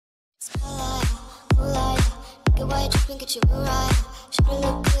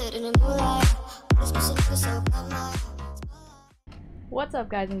What's up,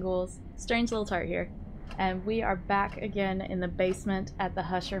 guys and ghouls? Strange Little Tart here, and we are back again in the basement at the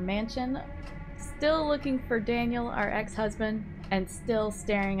Husher Mansion, still looking for Daniel, our ex-husband, and still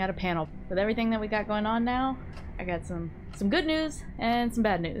staring at a panel. With everything that we got going on now, I got some good news and some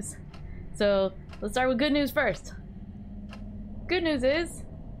bad news. So let's start with good news first. Good news is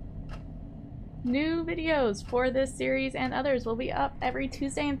new videos for this series and others will be up every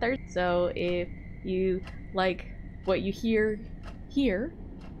Tuesday and Thursday. So if you like what you hear here,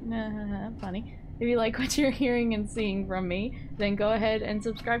 funny. If you like what you're hearing and seeing from me, then go ahead and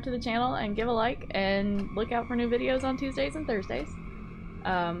subscribe to the channel and give a like and look out for new videos on Tuesdays and Thursdays.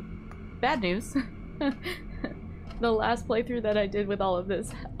 Bad news. The last playthrough that I did with all of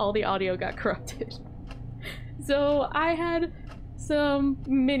this, all the audio got corrupted. So I had some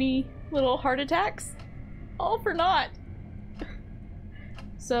mini little heart attacks, all for naught.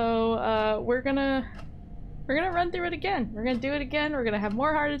 So we're gonna run through it again. We're gonna do it again. We're gonna have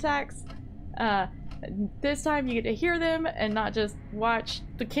more heart attacks. This time you get to hear them and not just watch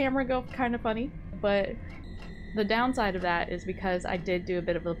the camera go kind of funny. But the downside of that is because I did do a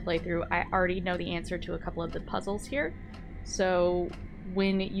bit of a playthrough, I already know the answer to a couple of the puzzles here. So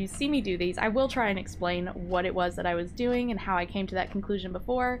when you see me do these, I will try and explain what it was that I was doing and how I came to that conclusion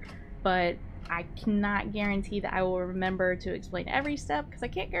before, but I cannot guarantee that I will remember to explain every step, because I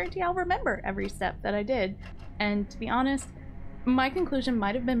can't guarantee I'll remember every step that I did. And to be honest, my conclusion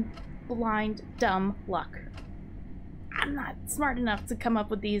might have been blind, dumb luck. I'm not smart enough to come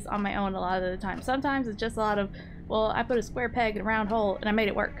up with these on my own a lot of the time. Sometimes it's just a lot of, well, I put a square peg in a round hole and I made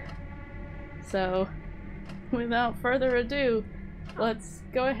it work. So, without further ado, let's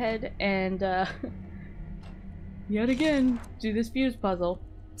go ahead and, yet again, do this fuse puzzle.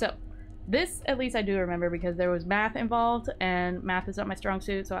 So, this at least I do remember because there was math involved, and math is not my strong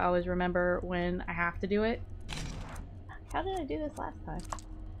suit, so I always remember when I have to do it. How did I do this last time?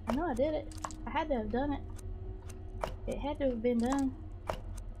 I know I did it. I had to have done it. It had to have been done.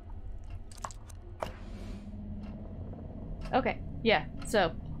 Okay, yeah,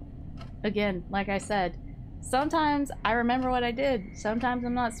 so, again, like I said, sometimes I remember what I did. Sometimes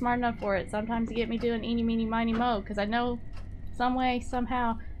I'm not smart enough for it. Sometimes you get me doing eeny, meeny, miny, mo, because I know some way,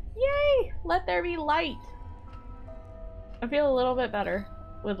 somehow. Yay! Let there be light! I feel a little bit better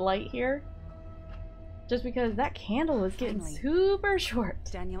with light here. Just because that candle is getting super short.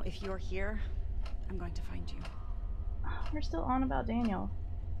 Daniel, if you're here, I'm going to find you. We're still on about Daniel.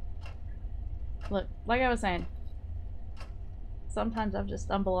 Look, like I was saying, sometimes I'll just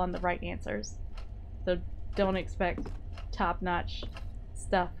stumble on the right answers. So don't expect top-notch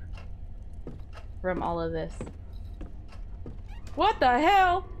stuff from all of this. What the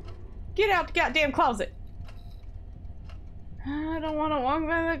hell? Get out the goddamn closet! I don't want to walk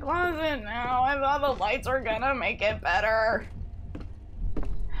by the closet now. I thought the lights were gonna make it better.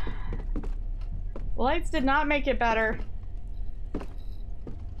 Lights did not make it better.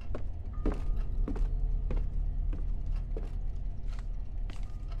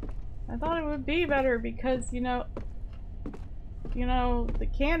 I thought it would be better because, you know, the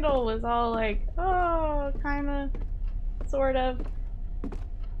candle was all like, oh, kinda, sort of,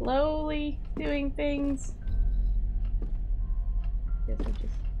 slowly doing things. Guess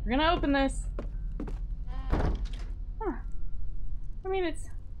we're gonna open this. Huh. I mean, it's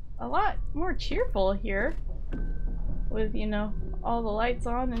a lot more cheerful here with, you know, all the lights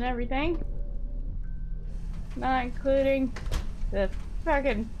on and everything. Not including the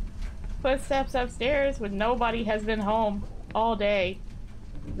fucking footsteps upstairs when nobody has been home all day,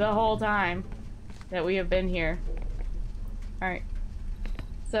 the whole time that we have been here. Alright,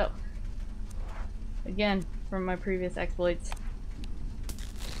 so again, from my previous exploits.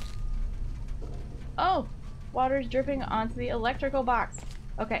 Oh, water's dripping onto the electrical box.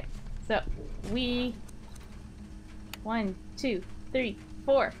 Okay, so we 1, 2, 3,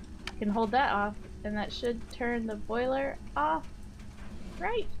 4 can hold that off, and that should turn the boiler off,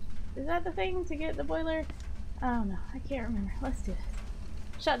 right? Is that the thing to get the boiler? I don't know. I can't remember. Let's do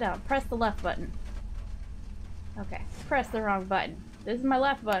this. Shut down. Press the left button. Okay. Press the wrong button. This is my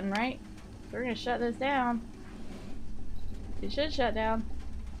left button, right? So we're gonna shut this down. It should shut down.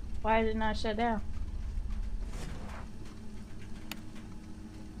 Why did it not shut down?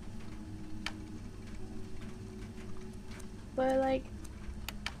 But like,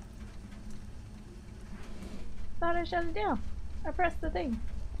 thought I shut it down. I pressed the thing.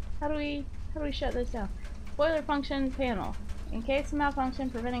 How do we shut this down? Boiler function panel. In case of malfunction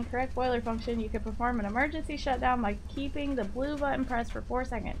preventing correct boiler function, you can perform an emergency shutdown by keeping the blue button pressed for 4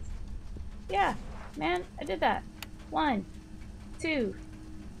 seconds. Yeah, man, I did that. 1, 2,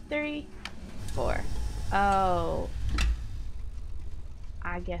 3, 4. Oh.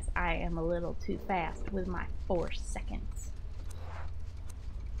 I guess I am a little too fast with my 4 seconds.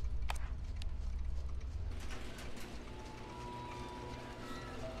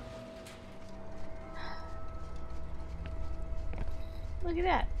 Look at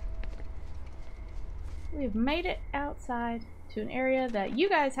that. We've made it outside to an area that you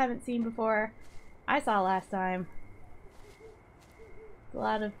guys haven't seen before. I saw last time. A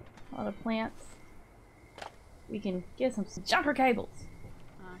lot of plants. We can get some jumper cables.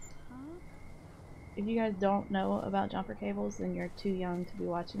 If you guys don't know about jumper cables, then you're too young to be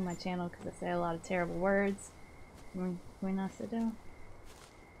watching my channel because I say a lot of terrible words. Can we not sit down?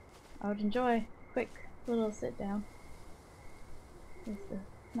 I would enjoy a quick little sit down. Just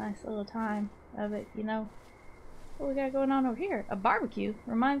a nice little time of it, you know. What we got going on over here? A barbecue.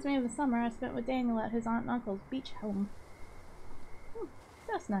 Reminds me of the summer I spent with Daniel at his aunt and uncle's beach home.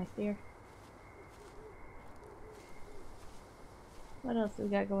 That's nice, dear. What else do we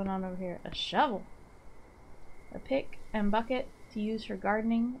got going on over here? A shovel. A pick and bucket to use for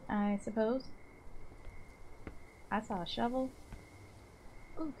gardening, I suppose. I saw a shovel.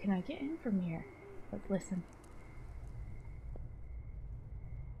 Ooh, can I get in from here? Let's listen.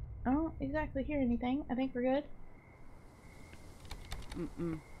 I don't exactly hear anything. I think we're good.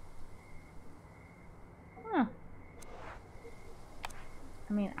 Huh.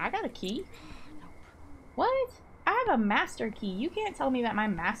 I mean, I got a key. What? I have a master key. You can't tell me that my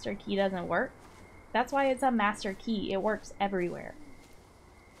master key doesn't work. That's why it's a master key. It works everywhere.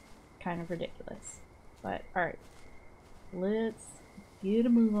 Kind of ridiculous. But, alright. Let's get a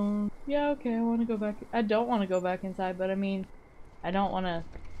move on. Yeah, okay, I want to go back. I don't want to go back inside, but I mean, I don't want to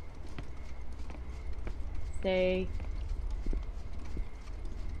stay.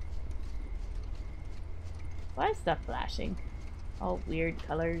 Why is stuff flashing? All weird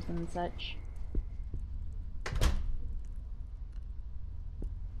colors and such.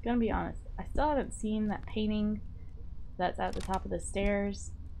 Gonna be honest, I still haven't seen that painting that's at the top of the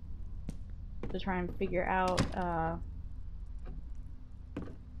stairs to try and figure out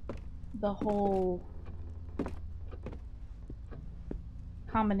the whole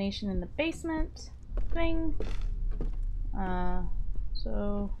combination in the basement thing.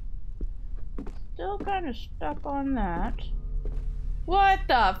 So still kind of stuck on that. What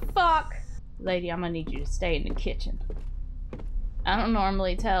the fuck? Lady, I'm gonna need you to stay in the kitchen. I don't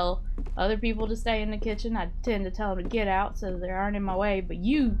normally tell other people to stay in the kitchen. I tend to tell them to get out so they aren't in my way, but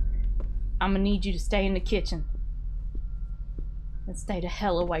you, I'm gonna need you to stay in the kitchen. And stay the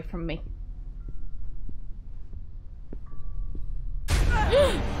hell away from me.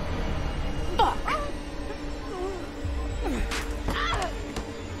 Fuck!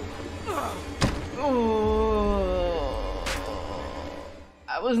 Oh,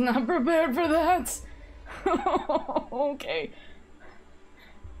 I was not prepared for that. Okay.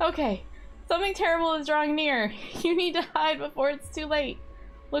 Okay. Something terrible is drawing near. You need to hide before it's too late.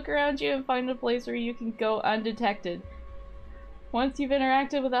 Look around you and find a place where you can go undetected. Once you've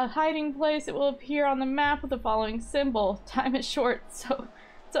interacted with a hiding place, it will appear on the map with the following symbol. Time is short, so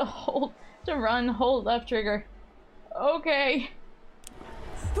to run, hold left trigger. Okay.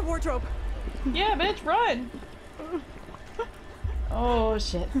 The wardrobe. Yeah, bitch, run! Oh,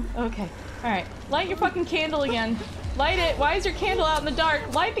 shit. Okay. Alright. Light your fucking candle again. Light it. Why is your candle out in the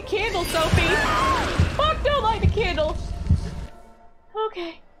dark? Light the candle, Sophie! Fuck, don't light the candle!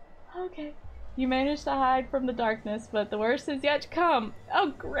 Okay. Okay. You managed to hide from the darkness, but the worst is yet to come.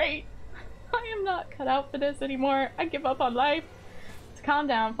 Oh, great. I am not cut out for this anymore. I give up on life. To calm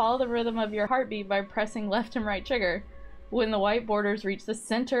down, follow the rhythm of your heartbeat by pressing left and right trigger when the white borders reach the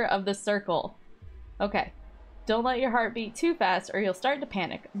center of the circle. Okay. Don't let your heart beat too fast or you'll start to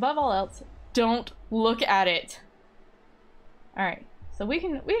panic. Above all else, don't look at it. Alright, so we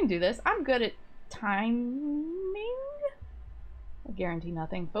can do this. I'm good at timing. I guarantee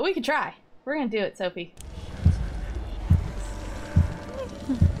nothing, but we can try. We're gonna do it, Sophie.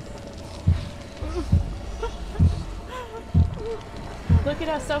 Look at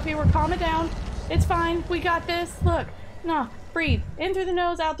us, Sophie. We're calming down. It's fine. We got this. Look. No, breathe. In through the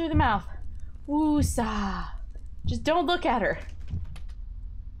nose, out through the mouth. Woosah. Just don't look at her.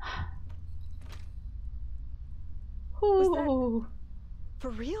 Was that for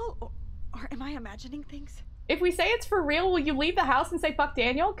real? Or am I imagining things? If we say it's for real, will you leave the house and say fuck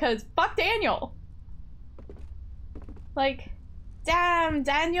Daniel? Cause fuck Daniel. Like, damn,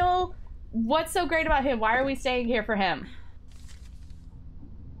 Daniel. What's so great about him? Why are we staying here for him?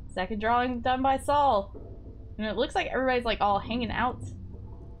 Second drawing done by Saul. And it looks like everybody's like all hanging out.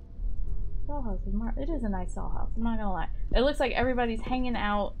 dollhouse is it is a nice dollhouse, I'm not gonna lie. It looks like everybody's hanging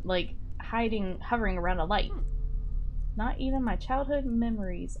out, like, hovering around a light. Not even my childhood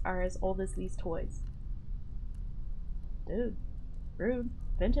memories are as old as these toys. Dude, rude.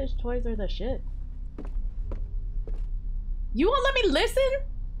 Vintage toys are the shit. You won't let me listen?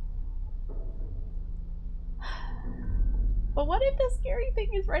 But what if the scary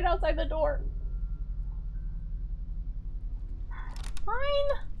thing is right outside the door?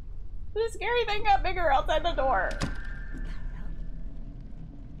 Fine. The scary thing got bigger outside the door.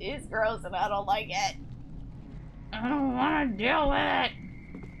 It's gross and I don't like it. I don't want to deal with it.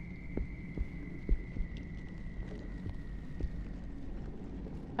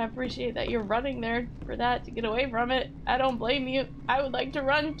 I appreciate that you're running there for that to get away from it. I don't blame you. I would like to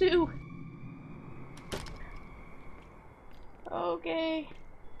run too. Okay.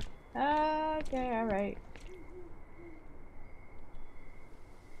 Okay, alright.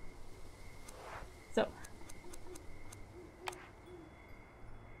 So.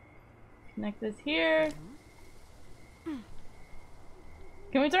 Connect this here.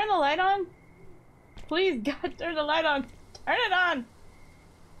 Can we turn the light on? Please, God, turn the light on. Turn it on!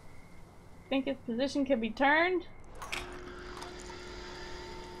 Think its position can be turned?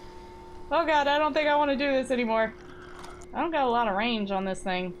 Oh God, I don't think I want to do this anymore. I don't got a lot of range on this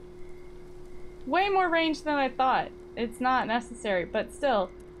thing. Way more range than I thought. It's not necessary, but still,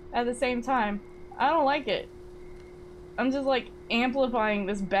 at the same time, I don't like it. I'm just like amplifying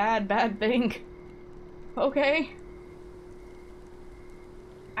this bad thing. Okay?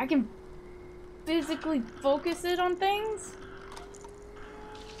 I can physically focus it on things?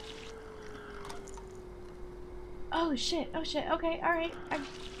 Oh shit, okay, alright.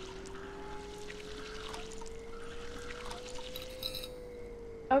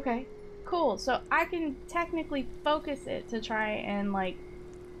 Okay, cool. So I can technically focus it to try and like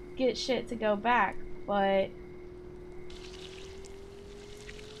get shit to go back, but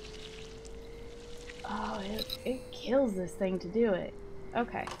oh, it kills this thing to do it.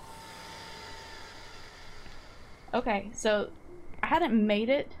 Okay. Okay, so I hadn't made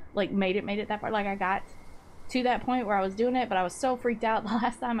it that far. Like I got to that point where I was doing it, but I was so freaked out the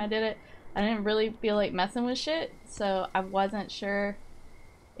last time I did it. I didn't really feel like messing with shit, so I wasn't sure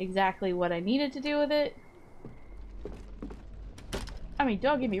exactly what I needed to do with it. I mean,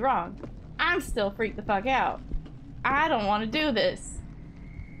 don't get me wrong. I'm still freaked the fuck out. I don't want to do this.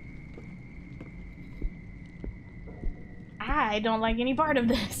 I don't like any part of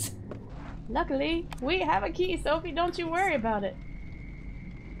this. Luckily, we have a key, Sophie. Don't you worry about it.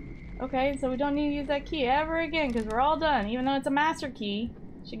 Okay, so we don't need to use that key ever again because we're all done. Even though it's a master key,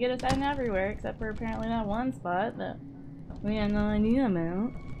 should get us in everywhere except for apparently that one spot that we had no idea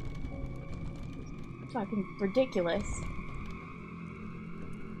about. Fucking ridiculous.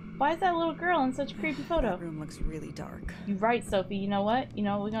 Why is that little girl in such a creepy photo? That room looks really dark. You're right, Sophie. You know what? You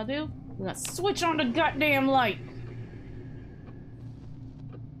know what we're gonna do? We're gonna switch on the goddamn light.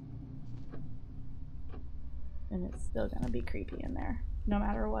 And it's still gonna be creepy in there, no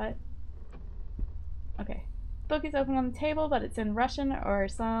matter what. Okay. Book is open on the table, but it's in Russian or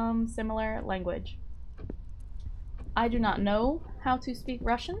some similar language. I do not know how to speak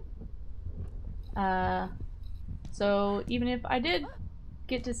Russian. So even if I did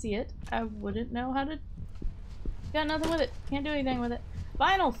get to see it, I wouldn't know how to... Got nothing with it. Can't do anything with it.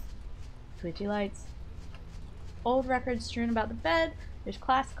 Vinyls! Twitchy lights. Old records strewn about the bed. There's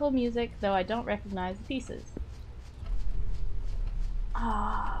classical music, though I don't recognize the pieces.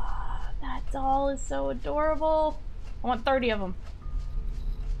 Ah, that doll is so adorable. I want 30 of them.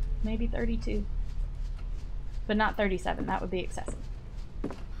 Maybe 32. But not 37. That would be excessive.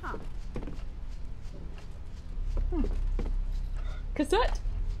 Huh. Cassette!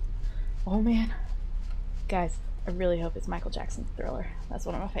 Oh man. Guys, I really hope it's Michael Jackson's Thriller. That's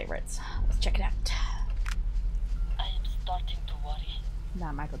one of my favorites. Let's check it out. I am starting to worry.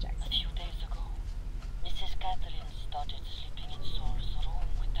 Not Michael Jackson. A few days ago, Mrs. Catherine started sleeping in Saul's room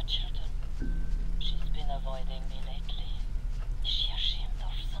with the children. She's been avoiding me lately. Is she ashamed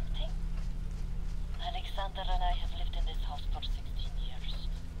or something? Alexander and I have lived in this house for 16 years,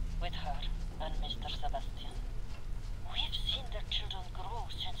 with her and Mr. Sebastian. We've seen their children grow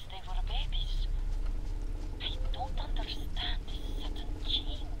since they were babies. I don't understand this sudden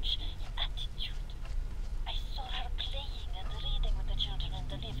change in attitude. I saw her playing and reading with the children in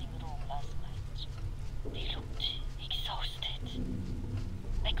the living room last night. They looked exhausted.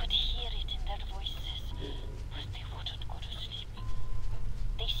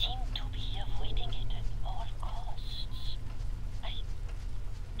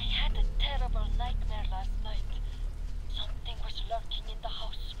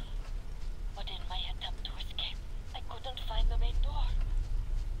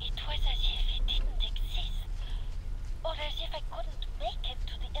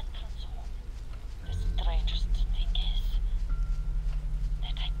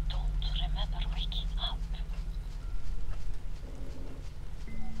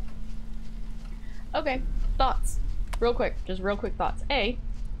 Okay, thoughts. Real quick, just real quick thoughts. A,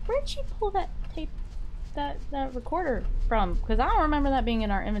 where'd she pull that tape, that recorder from? Because I don't remember that being in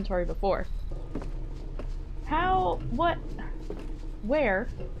our inventory before. How, what, where,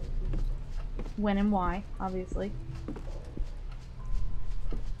 when and why, obviously.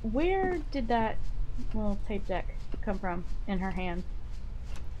 Where did that little tape deck come from in her hand?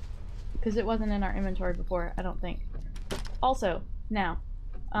 Because it wasn't in our inventory before, I don't think. Also, now,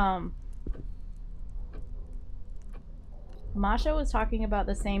 Masha was talking about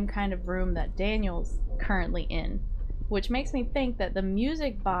the same kind of room that Daniel's currently in, which makes me think that the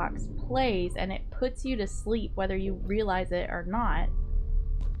music box plays and it puts you to sleep whether you realize it or not,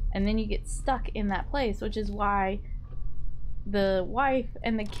 and then you get stuck in that place, which is why the wife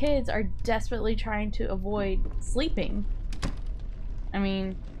and the kids are desperately trying to avoid sleeping. I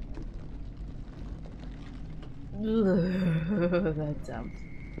mean, that sounds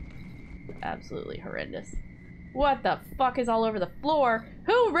absolutely horrendous. What the fuck is all over the floor?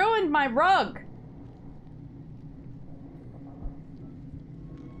 Who ruined my rug?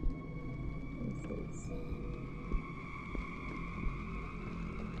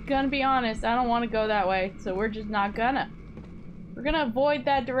 Gonna be honest, I don't want to go that way, so we're just not gonna. We're gonna avoid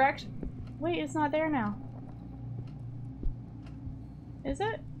that direction. Wait, it's not there now. Is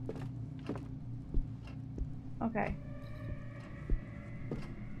it? Okay.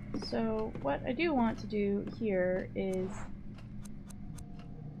 So, what I do want to do here is...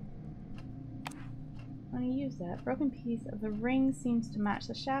 I'm gonna use that. Broken piece of the ring seems to match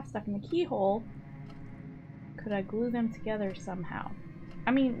the shaft stuck in the keyhole. Could I glue them together somehow?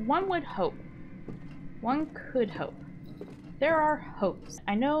 I mean, one would hope. One could hope. There are hopes.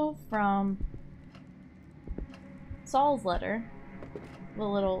 I know from Saul's letter, the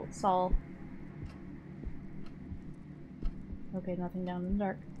little Saul... Okay, nothing down in the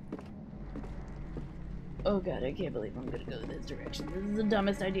dark. Oh god, I can't believe I'm gonna go this direction. This is the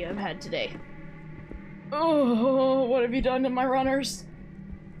dumbest idea I've had today. Oh, what have you done to my runners?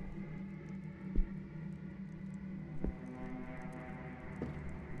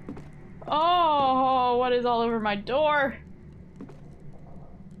 Oh, what is all over my door?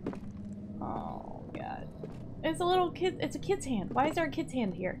 Oh god. It's a little kid, it's a kid's hand. Why is there a kid's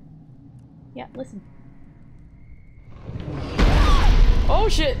hand here? Yeah, listen. Oh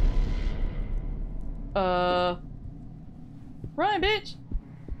shit! Run, bitch!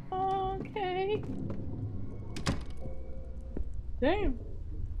 Okay. Damn.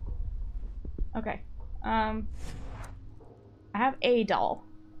 Okay. I have a doll.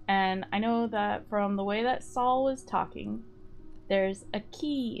 And I know that from the way that Saul was talking, there's a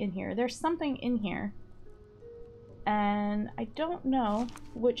key in here. There's something in here. And I don't know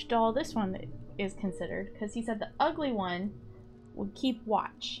which doll this one is considered, because he said the ugly one would keep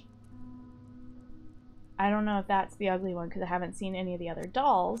watch. I don't know if that's the ugly one because I haven't seen any of the other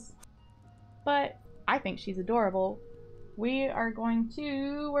dolls, but I think she's adorable. We are going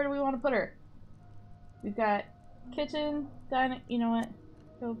to... Where do we want to put her? We've got kitchen, dining... You know what?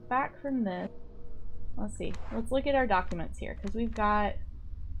 Go back from this. Let's see. Let's look at our documents here because we've got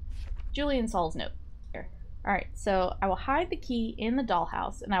Julie and Saul's note here. Alright, so I will hide the key in the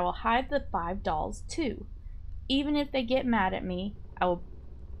dollhouse and I will hide the 5 dolls too. Even if they get mad at me,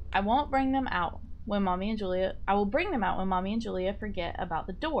 I won't bring them out when Mommy and Julia... I will bring them out when Mommy and Julia forget about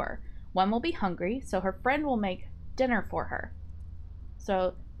the door. One will be hungry, so her friend will make dinner for her.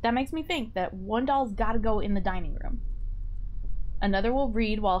 So that makes me think that one doll's gotta go in the dining room. Another will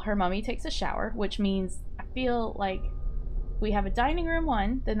read while her mommy takes a shower, which means I feel like we have a dining room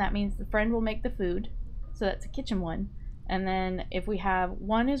one, then that means the friend will make the food. So that's a kitchen one. And then if we have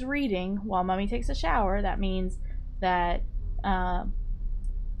one is reading while mommy takes a shower, that means that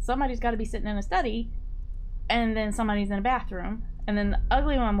somebody's got to be sitting in a study, and then somebody's in a bathroom, and then the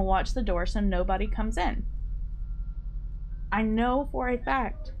ugly one will watch the door so nobody comes in. I know for a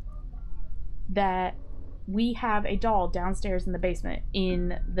fact that we have a doll downstairs in the basement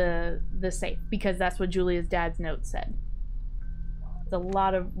in the safe, because that's what Julia's dad's note said. It's a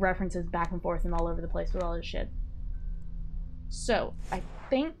lot of references back and forth and all over the place with all this shit. So, I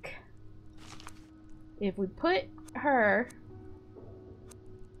think if we put her...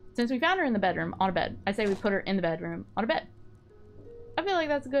 Since we found her in the bedroom, on a bed, I say we put her in the bedroom, on a bed. I feel like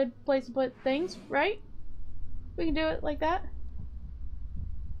that's a good place to put things, right? We can do it like that.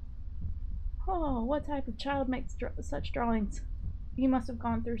 Oh, what type of child makes such drawings? He must have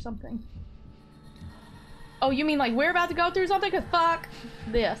gone through something. Oh, you mean like we're about to go through something? Cause fuck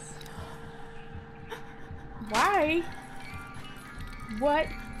this. Why? What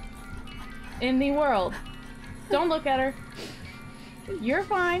in the world? Don't look at her. You're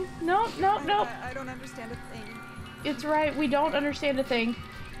fine. No, no, no. I don't understand a thing. It's right, we don't understand a thing.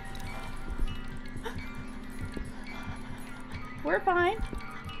 We're fine.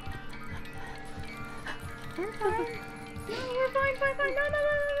 We're fine. No, we're fine, fine, fine. No, no, no,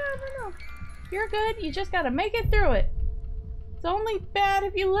 no, no, no. You're good. You just gotta make it through it. It's only bad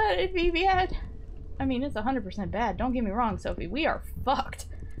if you let it be bad. I mean, it's 100% bad. Don't get me wrong, Sophie. We are fucked.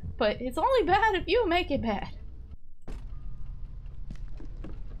 But it's only bad if you make it bad.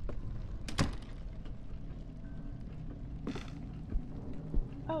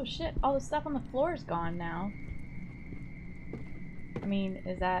 Oh shit, all the stuff on the floor is gone now. I mean,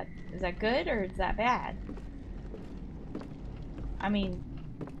 is that good or is that bad? I mean,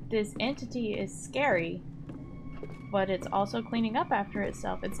 this entity is scary, but it's also cleaning up after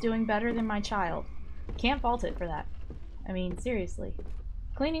itself. It's doing better than my child. Can't fault it for that. I mean, seriously.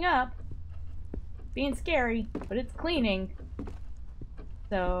 Cleaning up, being scary, but it's cleaning.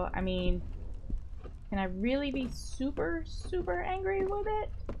 So, I mean, can I really be super, super angry with it?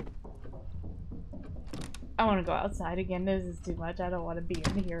 I want to go outside again. This is too much. I don't want to be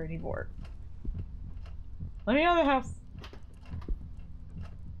in here anymore. Let me out of the house.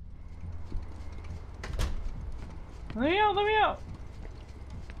 Let me out, let me out.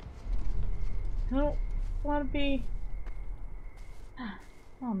 I don't want to be...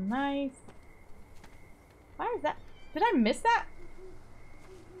 Oh, nice. Why is that? Did I miss that?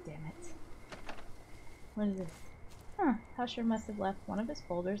 Damn it. What is this? Huh. Husher must have left one of his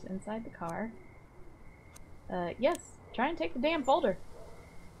folders inside the car. Yes. Try and take the damn folder.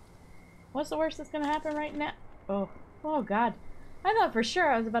 What's the worst that's gonna happen right now? Oh. Oh, God. I thought for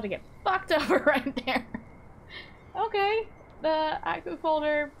sure I was about to get fucked over right there. Okay. The Aiku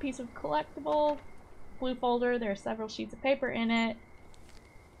folder, piece of collectible, blue folder. There are several sheets of paper in it.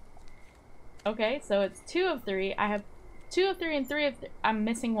 Okay, so it's 2 of 3. I have 2 of 3 and 3 of 3. I'm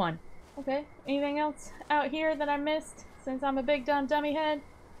missing 1. Okay, anything else out here that I missed since I'm a big dumb dummy head?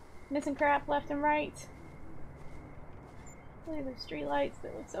 Missing crap left and right. Look at the street lights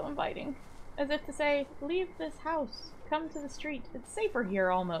that look so inviting. As if to say, leave this house. Come to the street. It's safer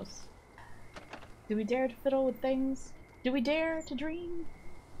here almost. Do we dare to fiddle with things? Do we dare to dream?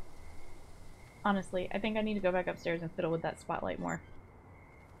 Honestly, I think I need to go back upstairs and fiddle with that spotlight more.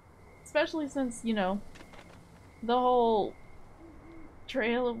 Especially since, you know, the whole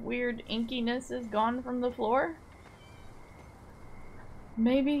trail of weird inkiness is gone from the floor.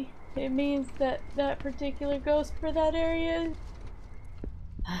 Maybe it means that that particular ghost for that area...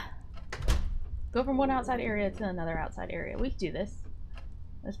 Go from one outside area to another outside area. We can do this.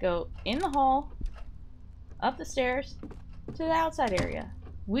 Let's go in the hall, up the stairs, to the outside area.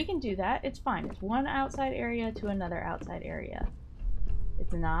 We can do that. It's fine. It's one outside area to another outside area.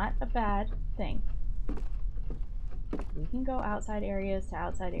 It's not a bad thing. We can go outside areas to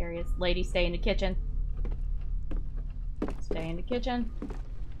outside areas. Lady, stay in the kitchen. Stay in the kitchen.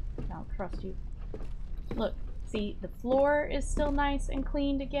 I don't trust you. Look, see, the floor is still nice and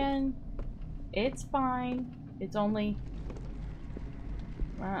cleaned again. It's fine. It's only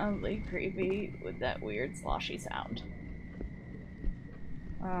mildly creepy with that weird sloshy sound.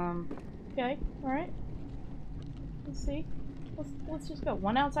 Okay, alright. Let's see. Let's just go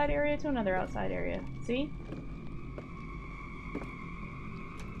one outside area to another outside area. See?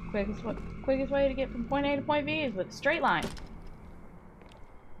 Quickest way to get from point A to point B is with a straight line.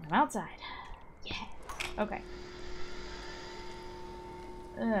 I'm outside. Yeah. Okay.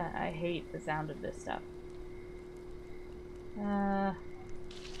 I hate the sound of this stuff.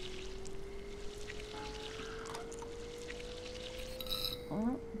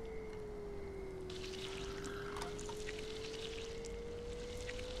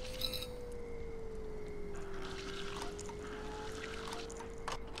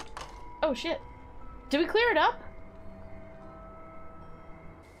 Oh shit. Did we clear it up?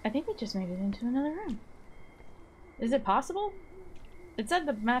 I think we just made it into another room. Is it possible? It said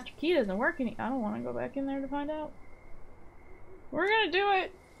the master key doesn't work any— I don't want to go back in there to find out. We're gonna do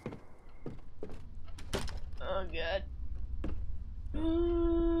it! Oh god.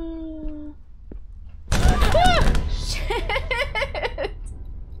 Ah, shit! Did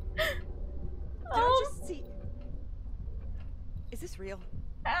I just see... Is this real?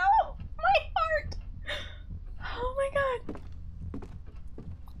 Ow! My heart! Oh my god.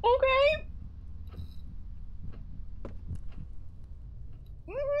 Okay.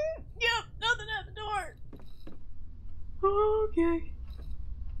 Yep, nothing at the door. Okay.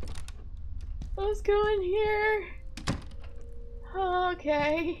 Let's go in here.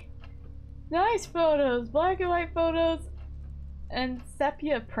 Okay. Nice photos. Black and white photos and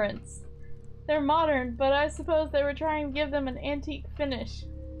sepia prints. They're modern, but I suppose they were trying to give them an antique finish.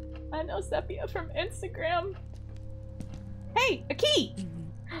 I know Sepia from Instagram. Hey, a key!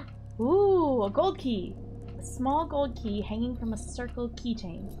 Ooh, a gold key. A small gold key hanging from a circle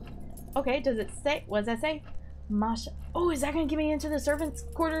keychain. Okay, does it say, what does that say? Masha. Oh, is that gonna get me into the servants'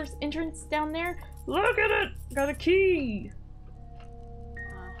 quarters entrance down there? Look at it! Got a key!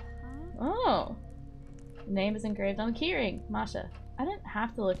 Oh. Name is engraved on the keyring. Masha. I didn't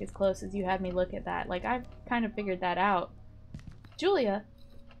have to look as close as you had me look at that. Like, I've kind of figured that out. Julia.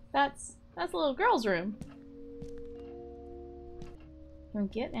 That's the little girl's room. Can we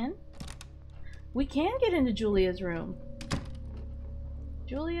get in? We can get into Julia's room.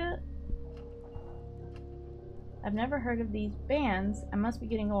 Julia... I've never heard of these bands. I must be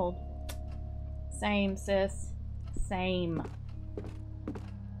getting old. Same, sis. Same.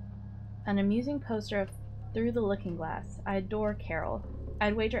 An amusing poster of Through the Looking Glass. I adore Carol.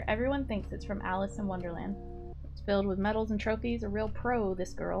 I'd wager everyone thinks it's from Alice in Wonderland. It's filled with medals and trophies. A real pro,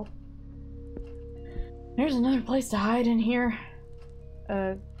 this girl. There's another place to hide in here.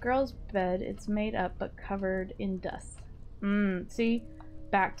 A girl's bed. It's made up but covered in dust. See?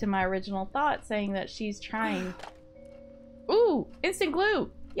 Back to my original thought saying that she's trying. Ooh! Instant glue!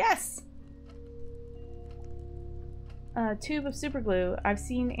 Yes! A tube of super glue. I've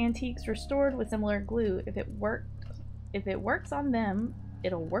seen antiques restored with similar glue. If it works on them,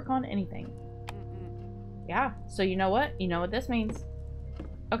 it'll work on anything. Yeah, so you know what? You know what this means.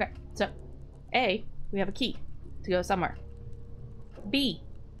 Okay, so A, we have a key to go somewhere. B,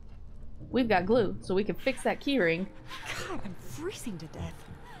 we've got glue, so we can fix that key ring. God, I'm freezing to death.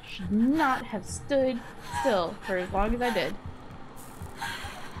 Should not have stood still for as long as I did.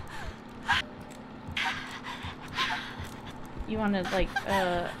 You wanna, like,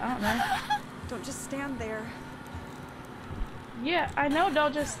 I don't know. Don't just stand there. Yeah, I know,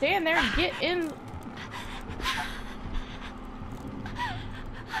 don't just stand there and get in.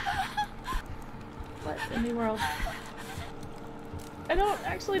 What in the world? I don't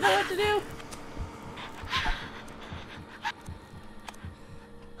actually know what to do.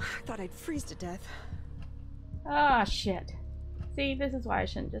 I thought I'd freeze to death. Ah, shit. See, this is why I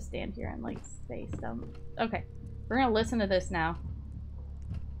shouldn't just stand here and, like, say stuff. Okay, we're gonna listen to this now.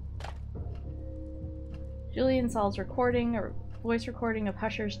 Julian Saul's recording, or voice recording of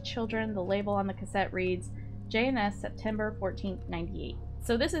Husher's Children. The label on the cassette reads, J&S, September 14th, 98.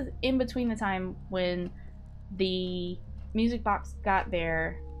 So this is in between the time when the music box got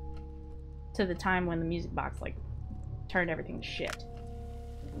there to the time when the music box, like, turned everything to shit.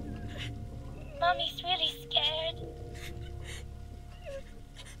 Mommy's really scared.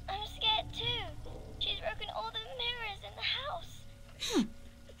 I'm scared too. She's broken all the mirrors in the house.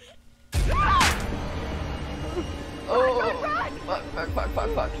 Oh,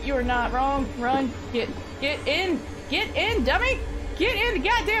 fuck. You are not wrong. Run. Get in. Get in, dummy. Get in the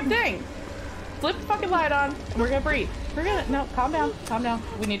goddamn thing. Flip the fucking light on. And we're gonna breathe. We're gonna, no, calm down. Calm down.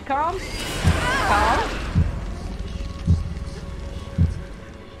 We need to calm. Calm.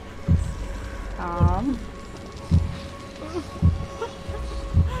 Calm.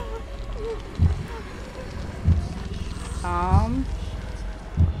 Calm.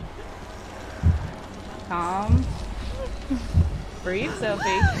 Calm. Breathe,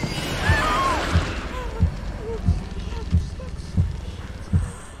 Sophie.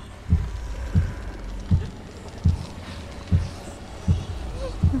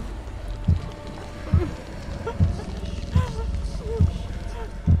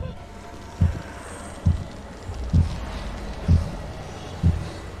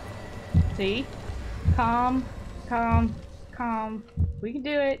 See? Calm, calm, calm. We can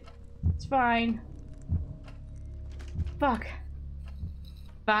do it. It's fine. Fuck.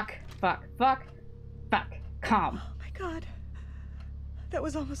 Fuck, fuck, fuck, fuck. Calm. Oh my god. That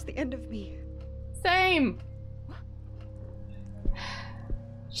was almost the end of me. Same!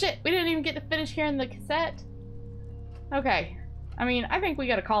 Shit, we didn't even get to finish hearing the cassette. Okay. I mean, I think we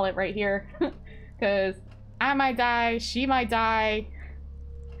gotta call it right here. Because I might die, she might die.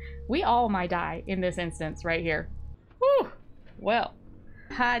 We all might die in this instance right here. Whew! Well,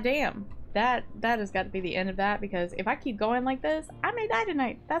 hot damn. That has got to be the end of that, because if I keep going like this, I may die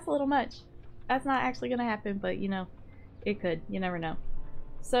tonight. That's a little much. That's not actually gonna happen, but you know, it could. You never know.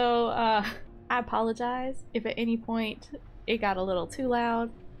 So, I apologize if at any point it got a little too loud.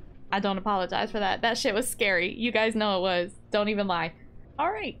 I don't apologize for that. That shit was scary. You guys know it was. Don't even lie.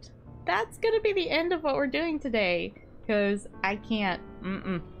 Alright. That's gonna be the end of what we're doing today, because I can't.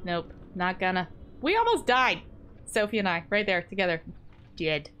 Nope. Not gonna. We almost died! Sophie and I, right there, together.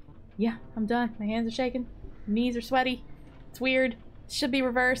 Dead. Yeah, I'm done. My hands are shaking. Knees are sweaty. It's weird. Should be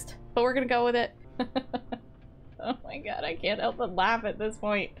reversed. but we're gonna go with it. Oh my god, I can't help but laugh at this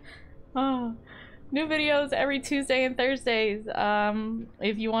point. Oh. New videos every Tuesday and Thursdays.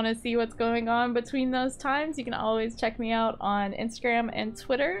 If you want to see what's going on between those times, you can always check me out on Instagram and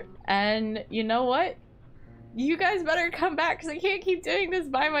Twitter. And you know what? You guys better come back because I can't keep doing this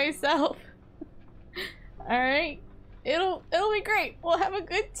by myself. Alright? It'll be great. We'll have a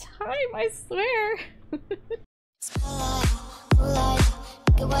good time, I swear.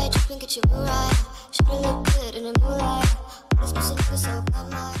 Get white, get you right. Should look good in the moonlight. This music is so